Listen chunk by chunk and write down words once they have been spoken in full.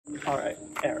All right,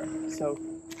 Eric. So.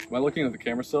 Am I looking at the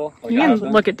camera still? Like You can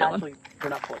look at Dylan. Actually, we're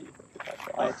not pulling you for the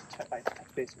special. I have to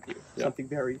touch base with you. Yeah. Something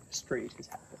very strange has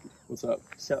happened. What's up?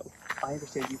 So, I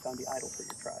understand you found the idol for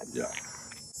your tribe. Yeah.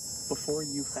 Before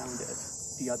you found it,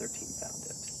 the other team found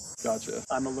it. Gotcha.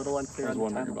 I'm a little unclear I was on the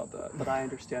wondering time, about that. but I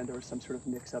understand there was some sort of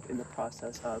mix-up in the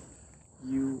process of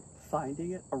you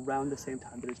finding it around the same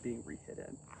time that it was being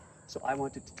re-hidden. So I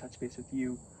wanted to touch base with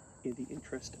you in the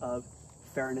interest of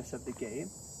fairness of the game.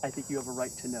 I think you have a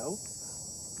right to know.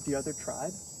 The other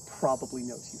tribe probably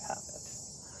knows you have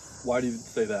it. Why do you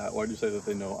say that? Why do you say that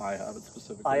they know I have it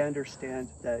specifically? I understand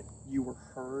that you were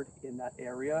heard in that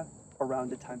area around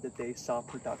the time that they saw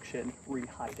production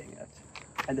re-hiding it,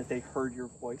 and that they heard your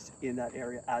voice in that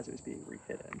area as it was being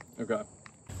re-hidden. Okay.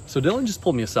 So Dylan just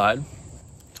pulled me aside,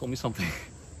 told me something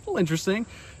a little interesting,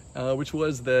 which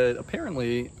was that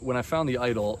apparently when I found the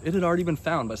idol, it had already been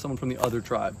found by someone from the other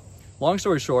tribe. Long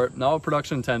story short, not what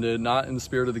production intended, not in the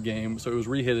spirit of the game, so it was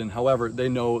re-hidden. However, they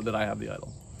know that I have the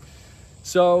idol.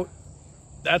 So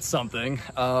that's something.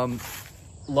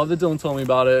 Love that Dylan told me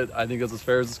about it. I think it's as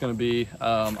fair as it's gonna be.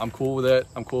 I'm cool with it.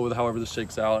 I'm cool with however this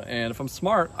shakes out. And if I'm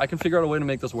smart, I can figure out a way to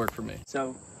make this work for me.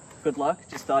 So good luck.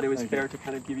 Just thought it was Thank fair you. to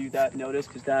kind of give you that notice,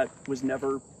 because that was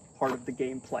never part of the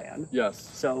game plan. Yes.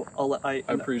 So I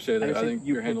appreciate it. I think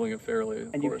you're hit- handling it fairly,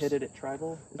 of And course. you hit it at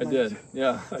Tribal? I did.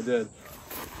 Yeah, I did.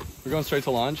 We're going straight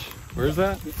to lunch. Where is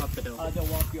that? Up the hill. They'll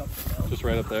walk you up the hill. Just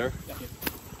right up there? Yeah.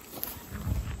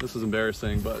 This is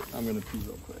embarrassing, but I'm gonna pee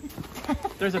real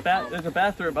quick. There's a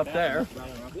bathroom up there.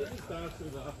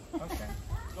 Okay.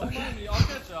 Don't mind me, I'll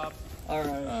catch up. All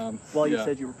right. Well, you yeah.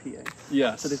 said you were peeing.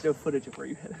 Yes. So there's no footage of where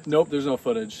you hit it. Nope, there's no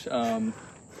footage.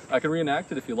 I can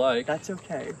reenact it if you like. That's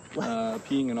okay.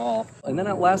 Peeing and all. And then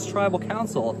at last tribal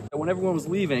council, when everyone was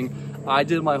leaving, I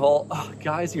did my whole, oh,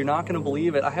 guys, you're not gonna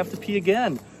believe it. I have to pee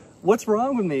again. What's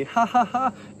wrong with me? Ha ha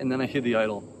ha. And then I hid the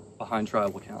idol behind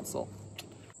tribal council.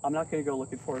 I'm not gonna go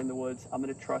looking for it in the woods. I'm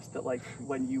gonna trust that, like,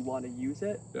 when you want to use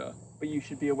it. Yeah. But you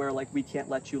should be aware, like, we can't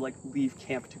let you, like, leave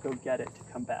camp to go get it to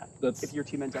come back. That's if your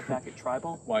team ends up back at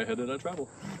tribal. Why I hid it at tribal.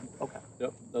 Okay.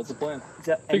 Yep, that's the plan.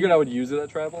 That, Figured I would use it at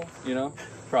tribal, you know,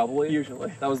 probably.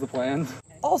 Usually. That was the plan.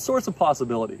 All sorts of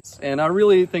possibilities. And I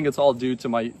really think it's all due to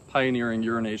my pioneering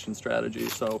urination strategy.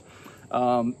 So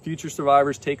future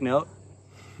survivors, take note.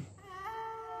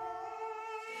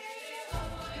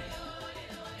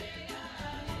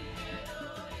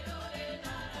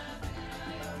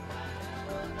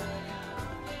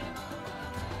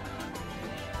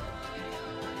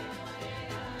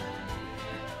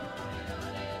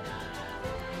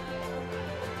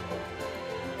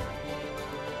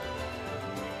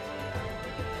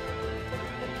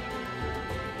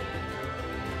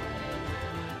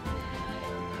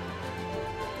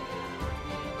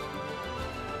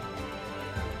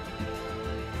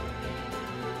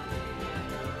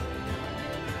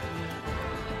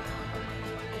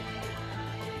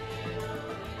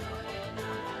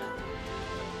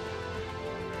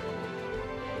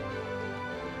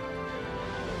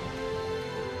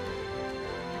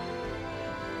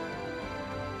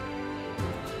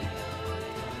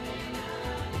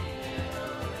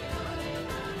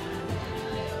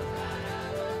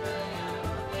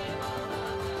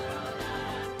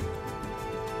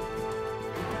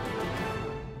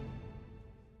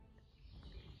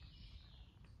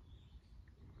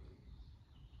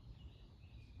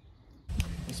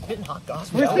 Spitting hot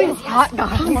goss. We're spitting hot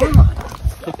goss. Come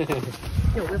on.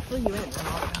 Yo, we'll fill you in.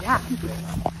 Yeah.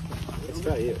 It's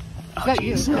about you. It's about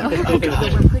you.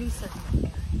 We're pretty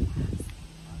certain.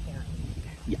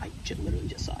 Yeah, I literally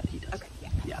just saw it. He does. Okay, yeah.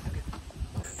 Yeah.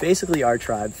 Basically, our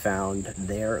tribe found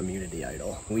their immunity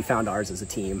idol. We found ours as a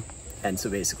team. And so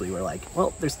basically we're like,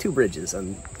 well, there's two bridges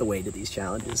on the way to these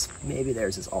challenges. Maybe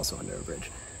theirs is also under a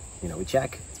bridge. You know, we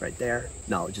check, it's right there.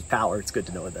 Knowledge is power. It's good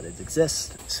to know that it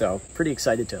exists. So pretty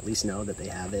excited to at least know that they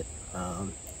have it.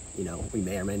 You know, we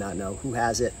may or may not know who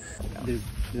has it.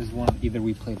 There's one, either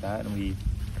we play that and we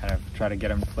kind of try to get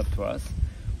him to flip to us,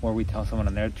 or we tell someone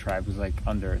on their tribe who's like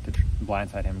under to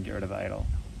blindside him and get rid of the idol.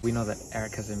 We know that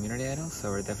Eric has an immunity idol,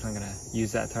 so we're definitely going to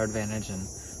use that to our advantage, and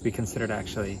we considered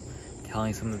actually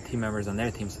telling some of the team members on their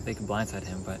team so they could blindside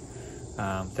him, but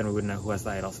then we wouldn't know who has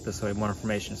the idol, so this way more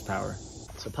information is power.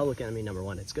 So public enemy number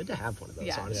one, it's good to have one of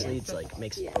those, honestly. It's like,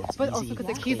 makes it But easy. also because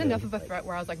like, he's enough of a threat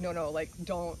where I was like, no, like,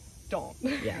 don't.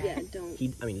 Yeah,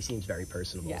 don't. I mean, he seems very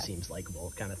personable, seems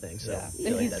likable kind of thing. So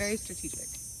and he's very strategic.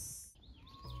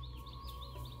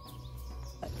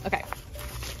 Okay,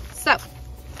 so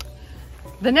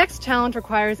the next challenge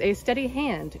requires a steady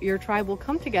hand. Your tribe will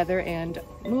come together and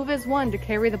move as one to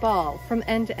carry the ball from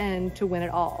end to end to win it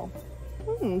all.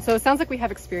 So it sounds like we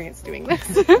have experience doing this.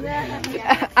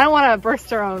 I don't want to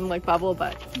burst our own like bubble,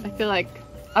 but I feel like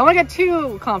I want to get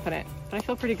too confident, but I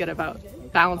feel pretty good about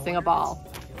balancing a ball.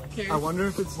 I wonder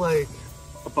if it's like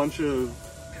a bunch of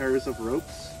pairs of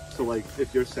ropes. So like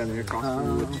if you're standing across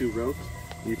from me with 2 ropes,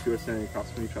 you 2 are standing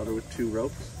across from each other with 2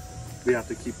 ropes, we have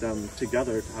to keep them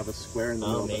together to have a square in the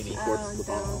middle that supports the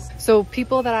ball. So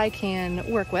people that I can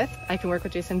work with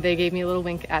Jason. They gave me a little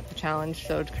wink at the challenge.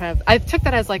 So to kind of, I took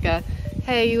that as like a,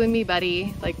 hey, you and me,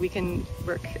 buddy, like we can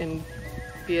work and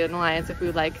be an alliance if we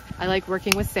would like. I like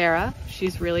working with Sarah.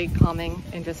 She's really calming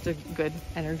and just a good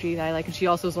energy that I like. And she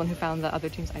also is the one who found the other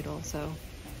team's idol. So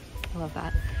I love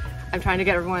that. I'm trying to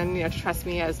get everyone, to trust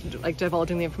me as like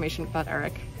divulging the information about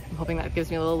Eric. I'm hoping that gives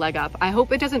me a little leg up. I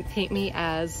hope it doesn't paint me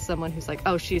as someone who's like,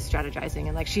 oh, she's strategizing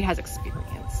and like she has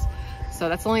experience. So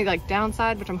that's the only like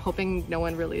downside, which I'm hoping no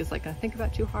one really is like gonna think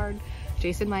about too hard.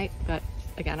 Jason might, but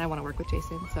again, I want to work with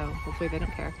Jason, so hopefully they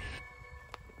don't care.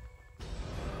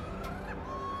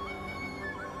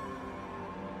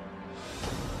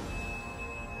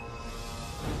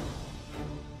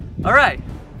 All right,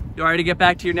 you ready to get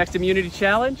back to your next immunity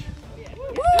challenge? Yeah.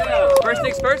 First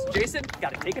things first, Jason,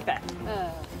 gotta take it back.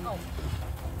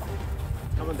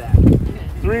 Coming back.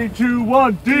 3, 2,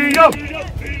 1, D up!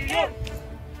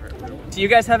 Do you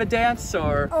guys have a dance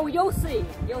or? Oh, you'll see.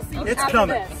 You'll see. It's after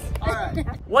coming. This. All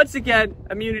right. Once again,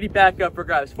 immunity backup for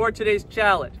grabs for today's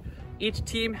challenge. Each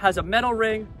team has a metal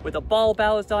ring with a ball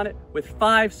ballast on it with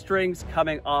 5 strings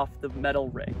coming off the metal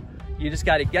ring. You just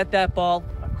got to get that ball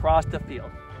across the field.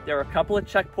 There are a couple of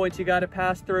checkpoints you got to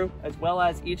pass through, as well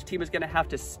as each team is going to have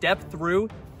to step through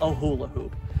a hula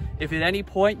hoop. If at any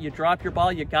point you drop your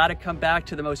ball, you got to come back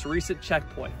to the most recent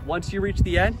checkpoint. Once you reach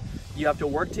the end, you have to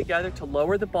work together to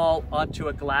lower the ball onto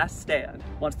a glass stand.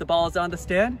 Once the ball is on the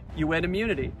stand, you win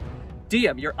immunity.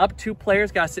 Diem, you're up 2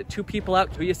 players, got to sit 2 people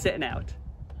out. Who are you sitting out?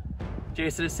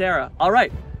 Jason and Sarah. All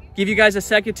right, give you guys a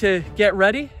second to get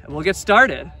ready and we'll get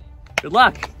started. Good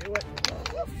luck.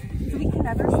 So we can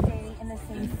never stay in the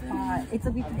same spot. It's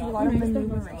like we have to do a lot of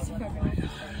maneuvering.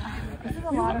 This is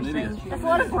a lot of brain. That's a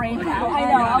lot of brain power. I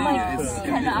know. I'm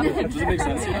like, Does it make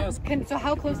sense to you? So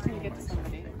how close can you get to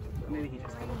somebody?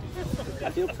 I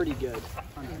feel pretty good.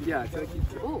 Yeah, I feel like you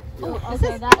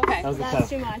okay, that's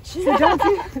too much. So don't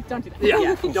do that.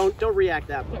 Yeah, don't react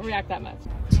that much. Don't react that much.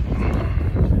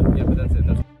 Yeah, but that's it.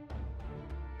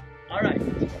 All right,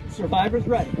 survivors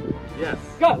ready. Yes.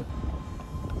 Go.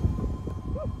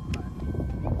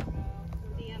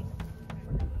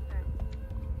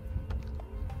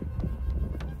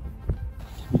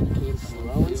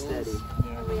 Slow and steady.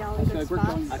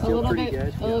 I feel pretty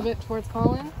good. A little bit towards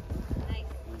Colin.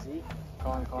 Easy.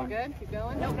 Colin. You're good? Keep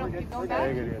going. No, keep going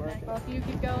back. Both of you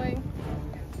keep going.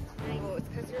 Well, it's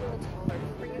because you're a little taller.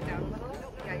 Bring it down a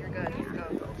little. Yeah, you're good.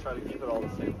 Go. Try to keep it all the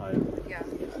same height. Yeah.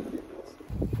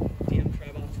 Diem, try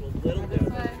off to a little bit. This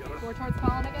way. More towards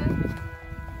Colin again.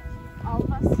 All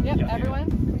of us. Yep,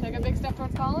 everyone. Take a big step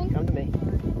towards Colin. Come to me.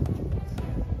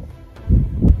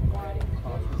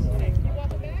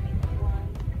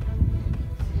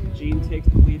 Jean takes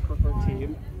the lead for her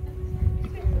team.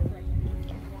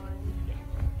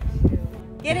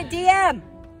 Get it, DM.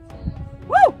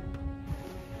 Woo!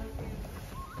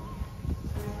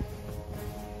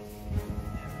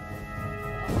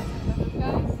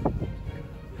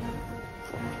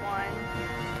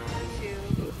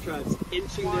 Both tribes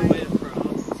inching their way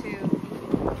across.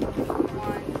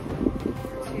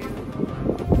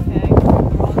 Okay.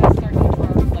 We're all gonna start going to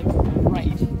our like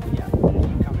right. Yeah,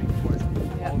 coming towards me.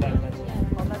 Yeah. Hold that attention.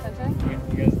 Hold that tension.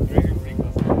 You guys are pretty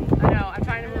close. I know. I'm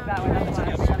trying to move that way. That's why.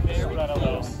 Hold that a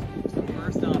little.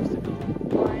 First obstacle.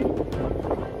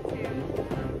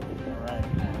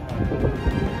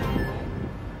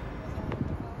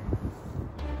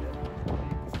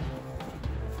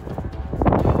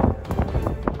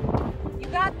 You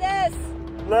got this.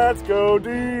 Let's go,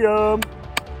 DM.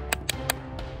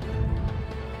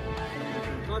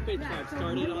 Carpet tribe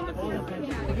started on the floor.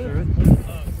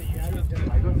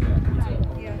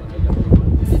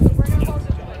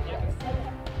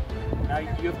 Now you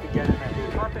have to get in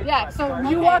there. Carpet Yeah. tribe So started.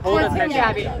 you walk Hold towards him,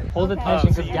 attention. Gabby. Hold the tension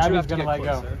because so you two Gabby's have to gonna get let go.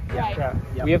 closer. Right.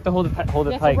 Yeah. We have to hold it Yeah, so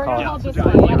tight, we're gonna Colin. hold this way.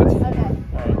 Yeah.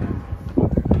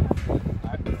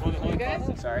 Okay. You good?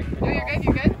 Sorry. No, you're good.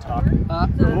 You're good.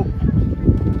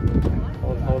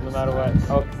 Hold no matter what.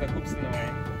 Oh, the hoop's in the way.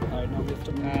 Alright, now we have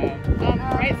to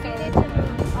Right.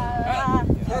 So.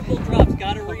 Purple drops,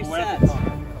 gotta reset.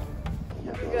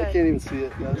 I can't even see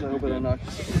it, guys. I hope I don't knock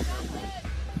this.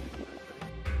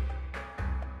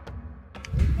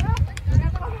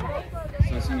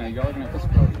 So now y'all are gonna have to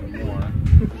spread even more.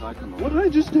 Because I come over. What did I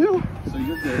just do? So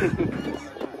you're good.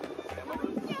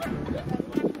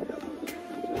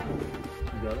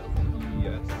 got it?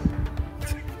 Yes.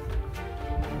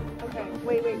 Okay,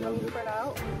 wait, let me spread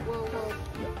out. Whoa.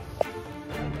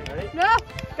 Ready? No!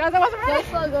 Guys, I wasn't ready!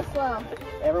 Go slow.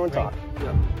 Everyone talk.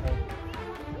 Yeah.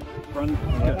 Run.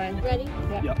 Ready?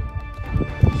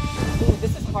 Ooh,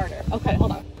 this is harder. Okay,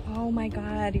 hold on. Oh my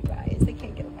god, you guys. I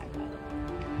can't get it back up.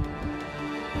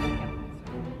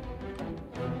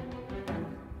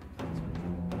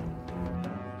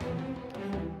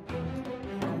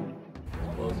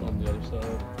 Close on the other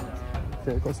side.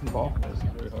 Very close to the ball. This is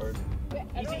very hard.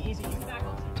 Easy.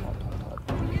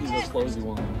 Use as slow as you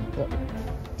want.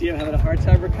 Dio having a hard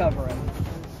time recovering.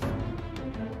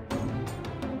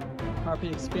 Harpy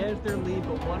expands their lead,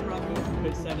 but one wrong move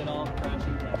could send it all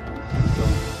crashing down.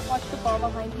 Watch the ball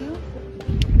behind you.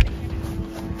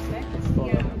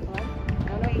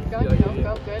 No,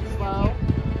 go, good, slow.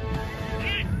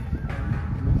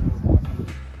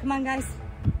 Come on, guys.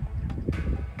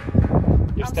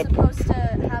 Your I'm step. supposed to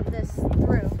have this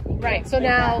through. Right, so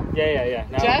now, Yeah.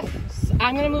 Now, Jeff,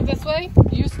 I'm gonna move this way.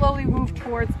 You slowly move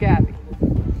towards Gabby.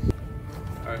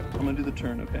 Alright, I'm gonna do the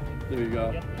turn, okay? There you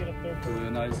go. Really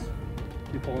nice.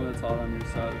 Keep holding it taut on your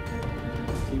side.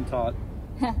 Team taut.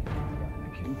 So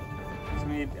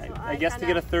I guess to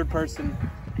get a third person,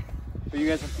 but you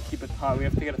guys have to keep it taut. We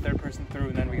have to get a third person through,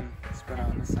 and then we can spread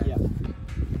out on this side. Yeah.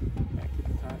 Keep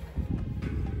it taut.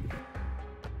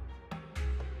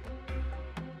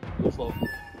 Go slow.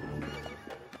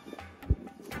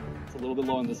 It's a little bit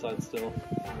low on this side still.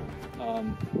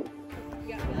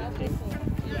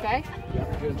 Okay? Yeah,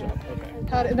 good job.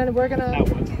 Okay. And then we're gonna...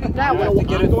 That way.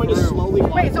 I'm going to slowly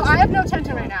walk. Wait, so I have no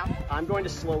tension right now. I'm going to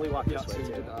slowly walk this way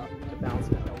too, to balance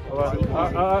it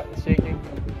out. It's shaking.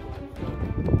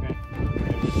 Okay.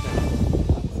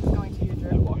 Going to you,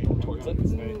 Drew. Walking towards it.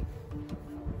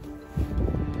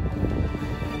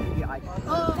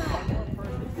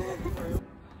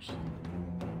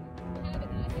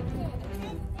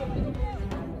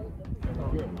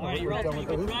 All right, you're all you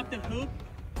can drop the hoop.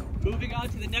 Moving on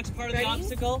to the next part of the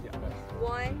obstacle.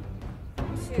 1, 2.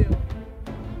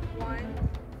 1,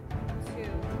 2.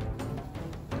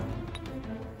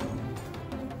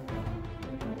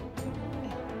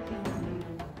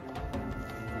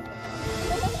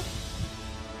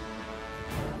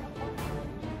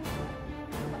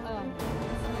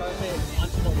 Perfect. On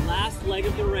to the last leg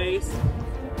of the race.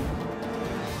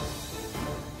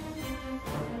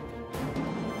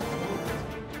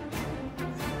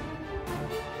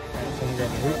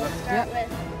 Start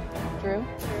with Drew?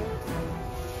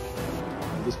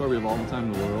 This is where we have all the time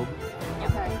in the world.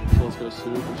 Okay. So let's go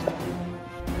super slow.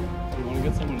 We want to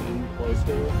get someone in place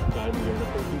here, guide the other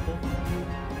four people.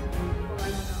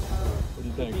 What do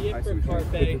you think? Be it for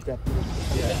Carpe.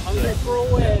 Yeah. Hungry for a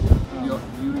win. You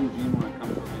and Gene want to come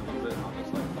for me a little bit, and I'll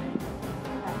just like come in.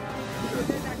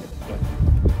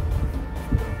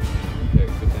 Okay,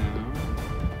 sit down.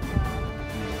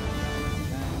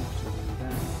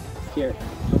 Here.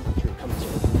 Come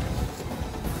here.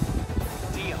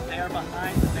 Dio, they are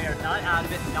behind, but they are not out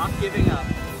of it, not giving up.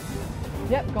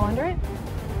 Yep, go under it.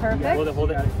 Perfect.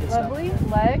 Hold it. Lovely.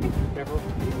 Leg. Careful.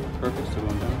 Perfect, still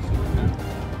going down, still going down.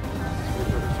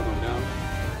 Perfect, still going down.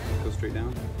 Go straight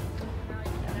down.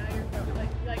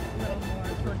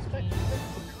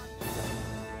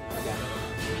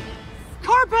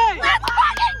 Carpe!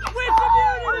 With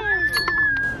immunity!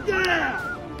 Yeah!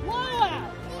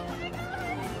 Wow!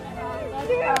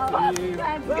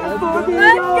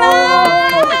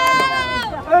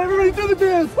 Everybody do the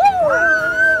dance!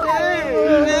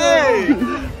 Hey!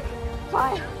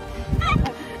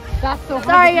 That's so hard.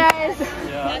 Sorry, guys.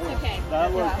 That's okay. That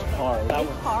was hard.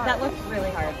 That looked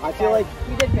really hard. I feel like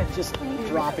you did good. Just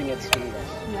dropping it smooth.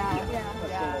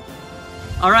 Yeah.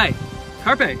 All right,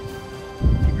 Carpe.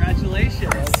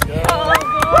 Congratulations.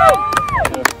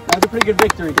 That's a pretty good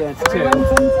victory dance too.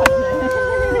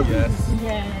 Yes.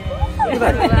 Look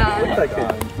at that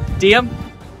kid. Diem,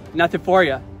 nothing for you.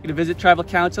 You're gonna visit tribal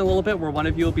council a little bit, where one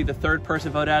of you will be the third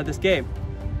person voted out of this game.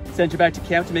 Send you back to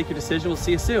camp to make your decision. We'll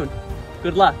see you soon.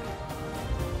 Good luck.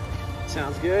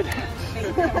 Sounds good.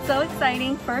 So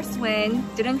exciting. First win.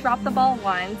 Didn't drop the ball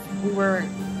once. We were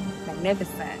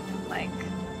magnificent. Like,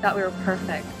 thought we were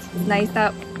perfect. It's nice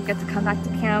that we get to come back to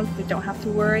camp. We don't have to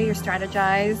worry or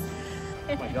strategize.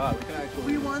 Oh my god, we can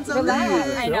actually.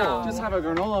 Relax. I know. Just have a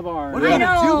granola bar. I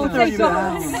know. Take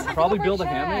those. Probably build a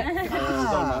hammock. It's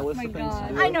on my list of things to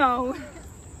do. I know.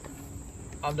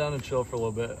 I'm down to chill for a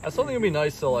little bit. I still think it'd be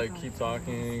nice to like keep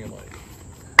talking and like,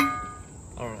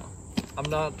 I don't know. I'm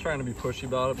not trying to be pushy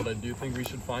about it, but I do think we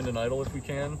should find an idol if we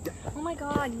can. Oh my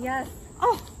god, yes.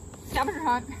 Oh, scavenger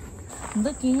hunt.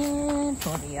 Looking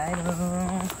for the idol.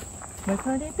 Where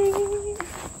could it be?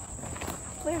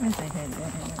 Where is it hidden?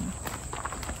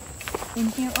 In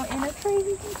here or in a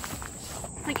tree?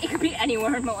 Like, it could be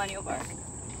anywhere in Millennium Park.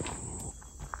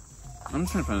 I'm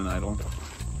just trying to find an idol.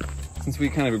 Since we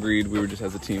kind of agreed we were just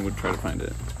as a team would try to find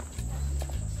it.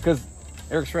 Because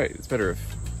Eric's right, it's better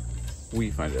if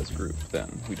we find it as a group than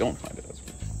we don't find it as a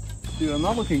group. Dude, I'm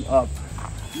not looking up.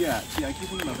 Yeah, I keep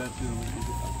thinking about that too.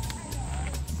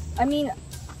 I mean,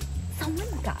 someone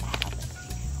gotta have it.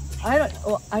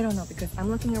 I don't know, because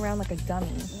I'm looking around like a dummy.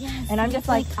 Yes, and I'm just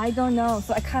like, I don't know.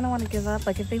 So I kind of want to give up.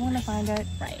 Like, if they want to find it,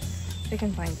 right, they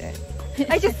can find it.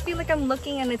 I just feel like I'm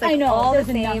looking and it's like all the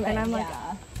same, nothing, and I'm like,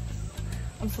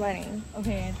 I'm sweating.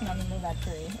 Okay, I think I'm gonna move that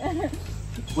tree.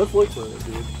 Let's look for it,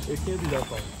 dude. It can't be that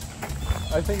far.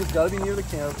 I think it's gotta be near the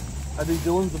camp. I think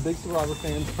Dylan's a big Survivor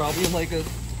fan. It's probably in like a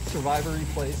Survivor-y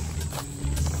place.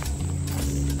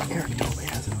 Eric totally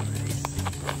has it already.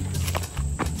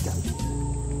 It's gotta be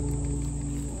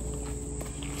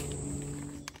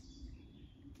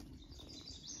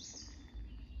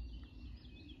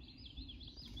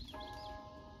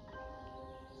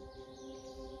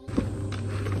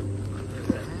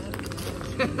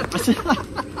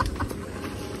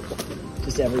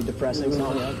Just every depressing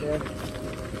song out there.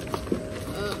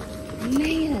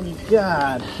 Man.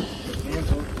 God.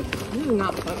 This is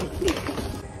not fun.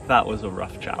 That was a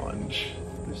rough challenge.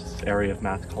 There's this area of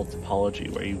math called topology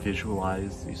where you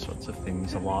visualize these sorts of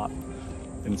things a lot.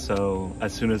 And so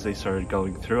as soon as they started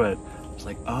going through it, I was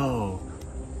like, oh,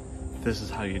 this is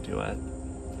how you do it.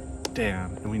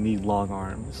 Damn, and we need long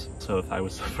arms. So if I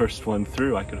was the first one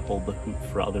through, I could hold the hoop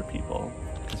for other people,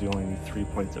 because you only need 3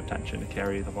 points of tension to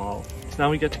carry the ball. So now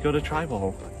we get to go to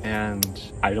tribal, and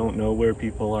I don't know where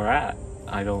people are at.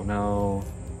 I don't know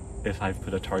if I've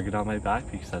put a target on my back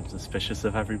because I'm suspicious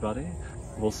of everybody.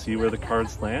 We'll see where the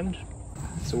cards land.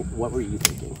 So what were you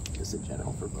thinking, just in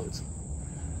general, for votes?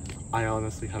 I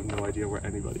honestly have no idea where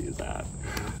anybody is at.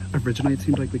 Originally, it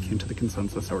seemed like we came to the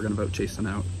consensus that we're gonna vote Jason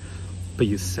out, but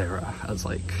use Sarah as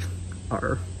like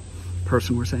our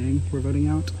person we're saying we're voting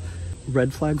out.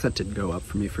 Red flags that did go up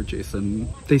for me for Jason,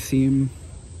 they seem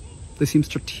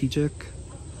strategic,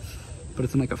 but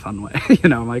it's in like a fun way. You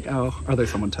know, I'm like, oh, are they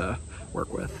someone to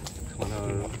work with? Want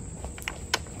to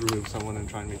remove someone and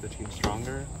try and make the team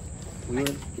stronger?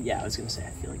 Yeah, I was gonna say, I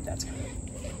feel like that's kind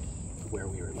of where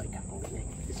we were like owning.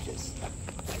 It's just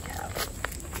like how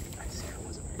Sarah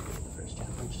wasn't very good at the first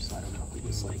challenge, so I don't know if we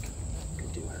just like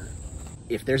could do her.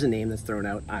 If there's a name that's thrown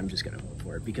out, I'm just gonna vote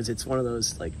for it, because it's one of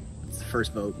those, like, it's the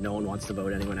first vote, no one wants to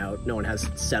vote anyone out, no one has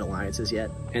set alliances yet,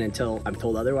 and until I'm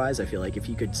told otherwise, I feel like if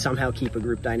you could somehow keep a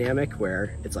group dynamic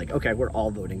where it's like, okay, we're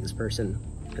all voting this person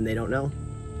and they don't know,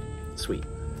 sweet.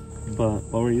 But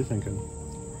what were you thinking?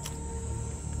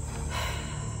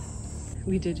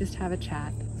 We did just have a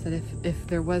chat, said if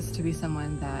there was to be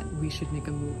someone that we should make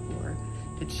a move for,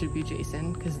 it should be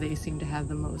Jason, because they seem to have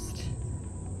the most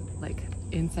like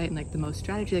insight and like the most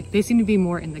strategy. Like, they seem to be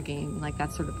more in the game, like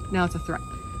that's sort of, now it's a threat.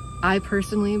 I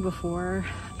personally, before,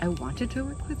 I wanted to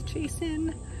work with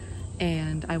Jason,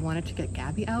 and I wanted to get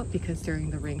Gabby out because during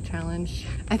the ring challenge,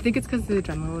 I think it's because the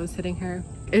adrenaline was hitting her,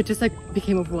 it just like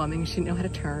became overwhelming. She didn't know how to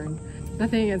turn.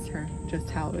 Nothing against her,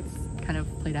 just how it's kind of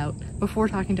played out. Before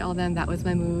talking to all of them, that was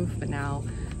my move, but now,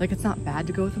 like, it's not bad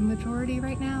to go with the majority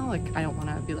right now. Like, I don't want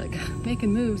to be like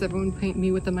making moves, everyone paint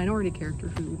me with the minority character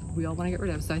who we all want to get rid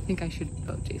of, so I think I should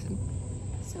vote Jason.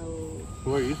 So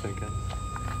Who are you thinking?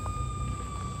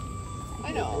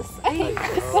 I know.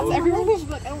 Everyone was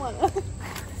like, I don't want to.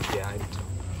 Yeah, I do too.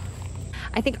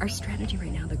 I think our strategy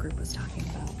right now, the group was talking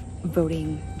about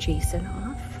voting Jason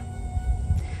off,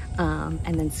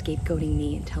 and then scapegoating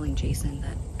me and telling Jason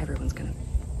that everyone's gonna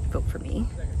vote for me.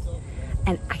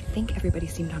 And I think everybody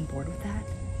seemed on board with that.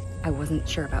 I wasn't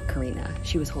sure about Karina.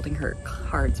 She was holding her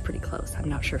cards pretty close. I'm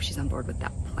not sure if she's on board with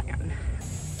that plan.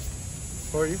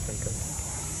 What are you thinking?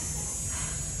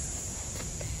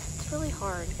 it's really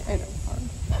hard. I know,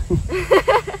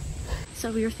 hard.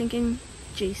 So we were thinking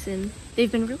Jason.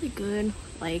 They've been really good,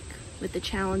 like, with the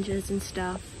challenges and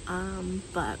stuff,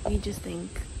 but we just think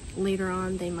later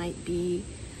on they might be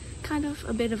kind of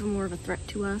a bit of more of a threat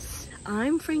to us.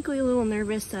 I'm frankly a little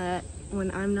nervous that when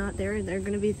I'm not there, they're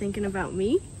gonna be thinking about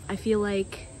me. I feel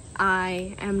like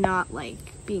I am not,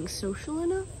 like, being social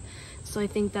enough, so I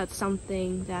think that's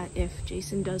something that if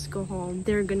Jason does go home,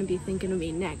 they're gonna be thinking of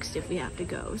me next if we have to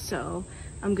go. So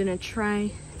I'm gonna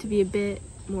try to be a bit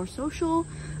more social.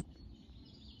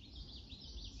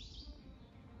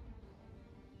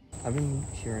 I've been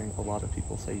hearing a lot of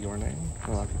people say your name,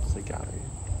 and a lot of people say Gabby.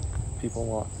 People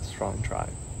want a strong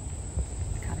tribe.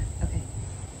 Got it. Okay.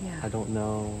 Yeah. I don't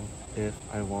know if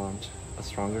I want a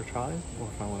stronger tribe or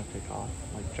if I want to pick off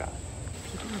like Jack.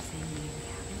 People are saying me and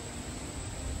Gabby.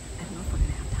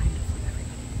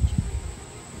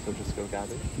 So just go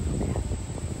gather. How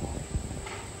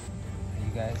are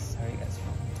you guys feeling?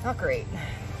 Not great.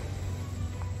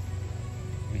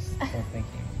 We still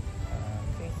thinking.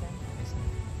 Jason?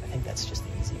 I think that's just the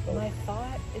easy vote. My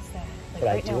thought is that, like, But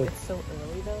right now it's so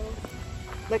early though.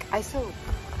 Like, yes,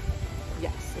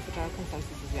 if the general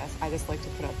consensus is yes, I just like to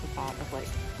put up the thought of, like,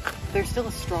 they're still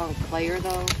a strong player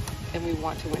though, and we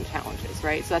want to win challenges,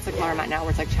 right? So that's like where I'm at now, where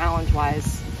it's like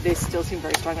challenge-wise, they still seem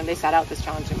very strong, and they sat out this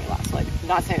challenge and we lost. Like,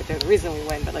 not saying that they're the reason we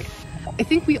win, but like, I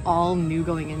think we all knew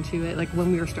going into it, like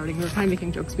when we were starting, we were kind of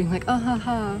making jokes, being like, oh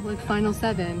haha, like final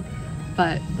 7.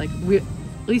 But like,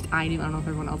 at least I knew, I don't know if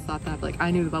everyone else thought that, but like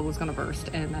I knew the bubble was gonna burst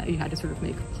and that you had to sort of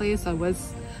make plays. So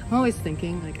I'm always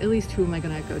thinking, like, at least who am I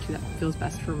gonna go to that feels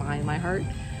best for my heart?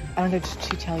 I don't know,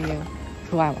 to tell you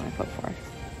who I want to vote for.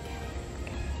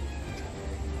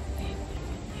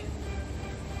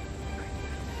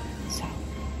 So,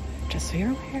 just so you're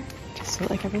aware, just so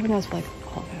like everyone knows, like,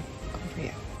 all of them come for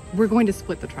you. We're going to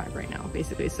split the tribe right now,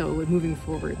 basically. So moving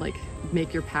forward, like,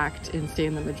 make your pact and stay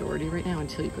in the majority right now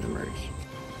until you can emerge.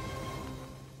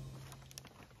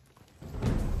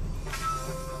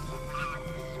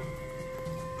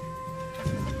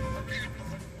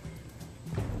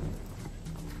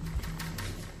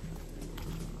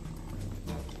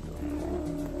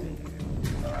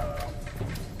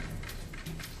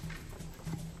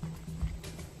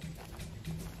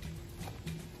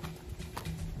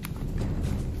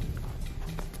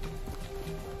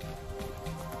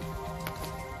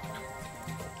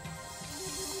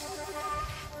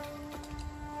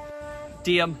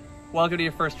 Diem, welcome to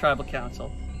your first tribal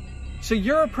council. So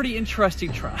you're a pretty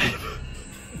interesting tribe.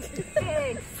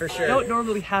 For sure. I don't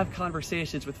normally have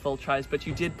conversations with full tribes, but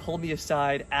you did pull me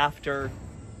aside after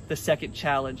the second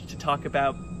challenge to talk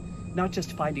about not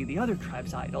just finding the other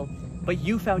tribe's idol, but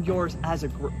you found yours as a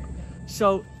group.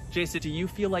 So, Jason, do you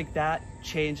feel like that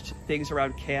changed things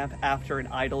around camp after an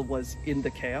idol was in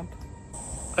the camp?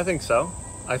 I think so.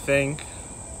 I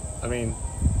mean,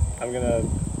 I'm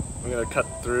gonna cut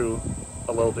through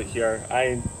a little bit here.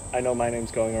 I know my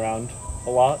name's going around a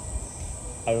lot.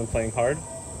 I've been playing hard,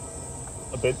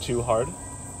 a bit too hard,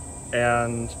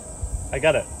 and I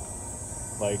get it.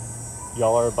 Like,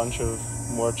 y'all are a bunch of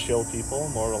more chill people,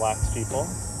 more relaxed people,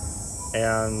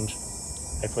 and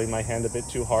I played my hand a bit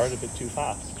too hard, a bit too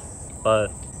fast. But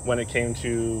when it came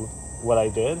to what I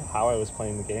did, how I was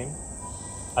playing the game,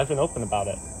 I've been open about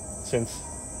it since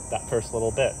that first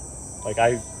little bit. Like,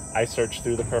 I searched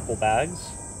through the purple bags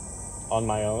on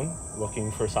my own,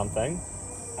 looking for something.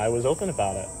 I was open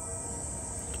about it.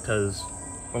 Because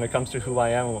when it comes to who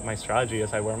I am and what my strategy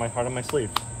is, I wear my heart on my sleeve.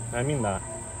 And I mean that.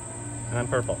 And I'm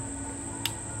purple.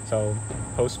 So,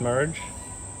 post-merge,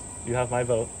 you have my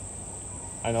vote.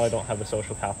 I know I don't have the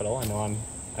social capital. I know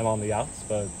I'm on the outs,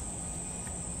 but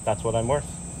that's what I'm worth.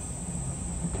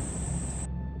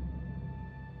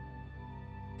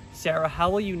 Sarah, how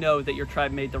will you know that your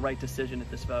tribe made the right decision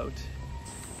at this vote?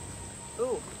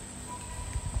 Ooh.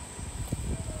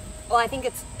 Well, I think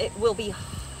it will be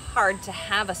hard to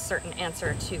have a certain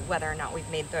answer to whether or not we've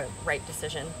made the right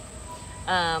decision.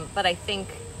 But I think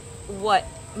what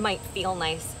might feel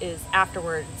nice is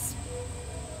afterwards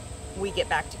we get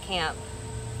back to camp,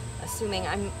 assuming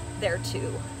I'm there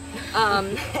too,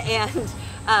 and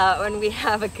when we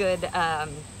have a good,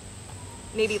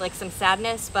 maybe like some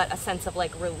sadness, but a sense of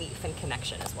like relief and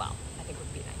connection as well, I think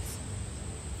would be nice.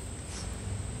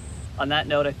 On that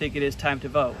note, I think it is time to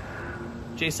vote.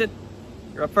 Jason,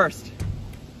 you're up first.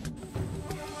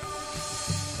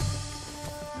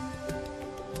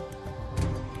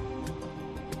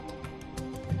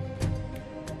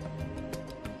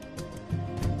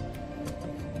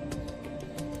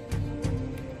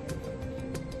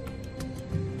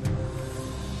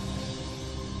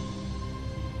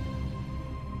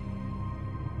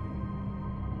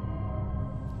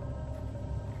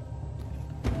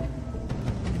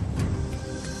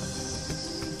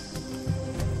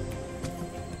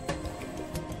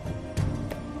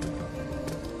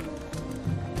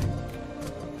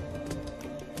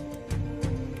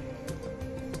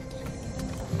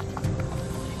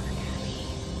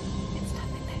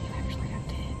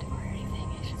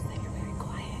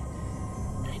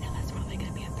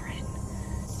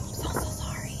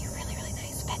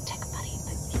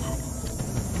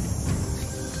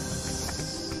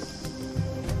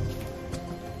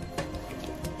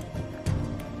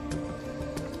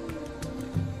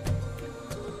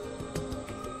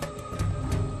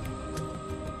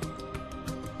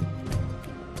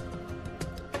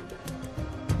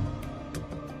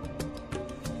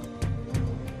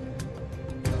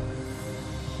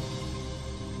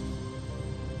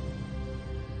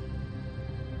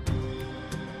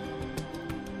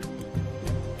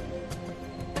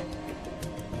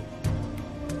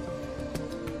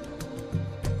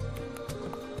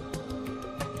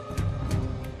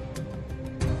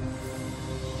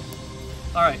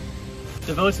 Alright,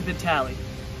 the votes have been tallied.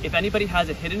 If anybody has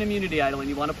a hidden immunity idol and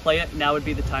you want to play it, now would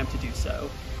be the time to do so.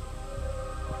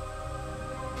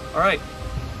 Alright,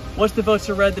 once the votes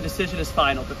are read, the decision is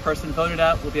final. The person voted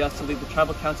out will be asked to leave the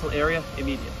tribal council area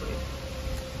immediately.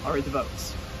 I'll read the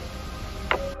votes.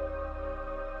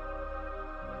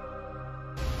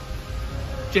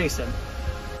 Jason.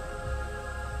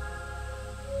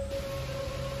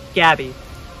 Gabby.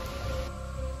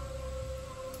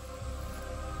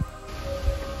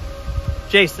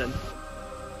 Jason.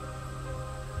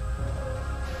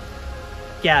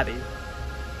 Gabby.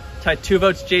 Tied 2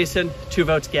 votes Jason, 2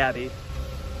 votes Gabby.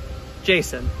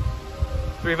 Jason.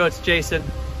 3 votes Jason,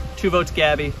 2 votes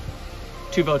Gabby,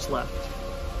 2 votes left.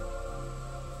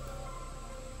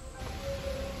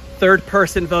 Third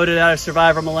person voted out of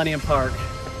Survivor Millennium Park.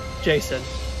 Jason.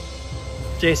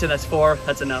 Jason, that's 4.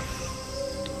 That's enough.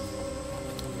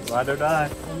 Ride or die.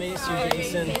 I miss you,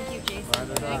 Jason. Thank you, Jason. Ride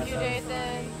or die. Thank you,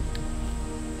 Jason.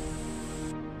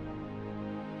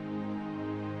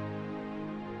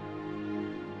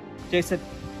 Jason,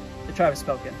 the tribe has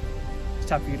spoken. It's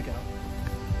time for you to go.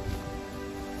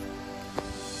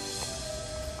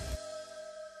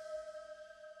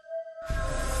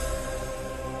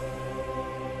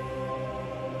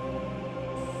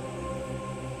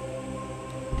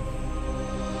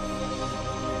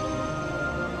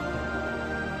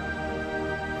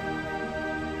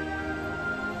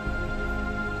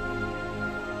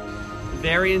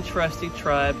 Very interesting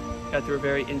tribe, got through a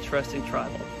very interesting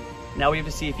tribal. Now we have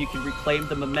to see if you can reclaim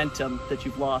the momentum that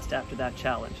you've lost after that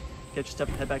challenge. Get your stuff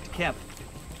and head back to camp.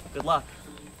 Good luck.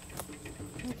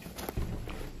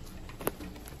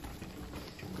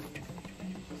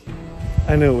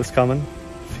 I knew it was coming.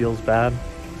 Feels bad.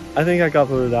 I think I got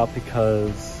voted out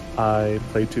because I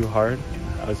played too hard.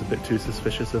 I was a bit too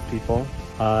suspicious of people.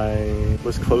 I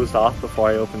was closed off before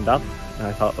I opened up, and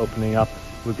I thought opening up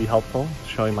would be helpful.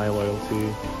 Showing my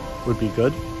loyalty would be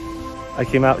good. I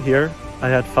came out here, I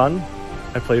had fun,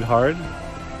 I played hard,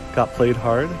 got played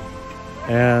hard,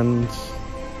 and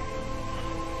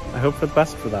I hope for the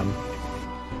best for them.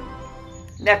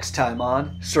 Next time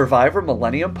on Survivor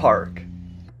Millennium Park,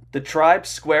 the tribes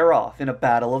square off in a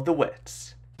battle of the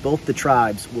wits. Both the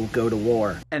tribes will go to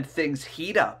war. And things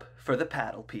heat up for the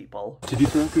paddle people. Did you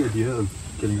throw out the idea of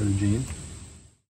getting rid of Gene?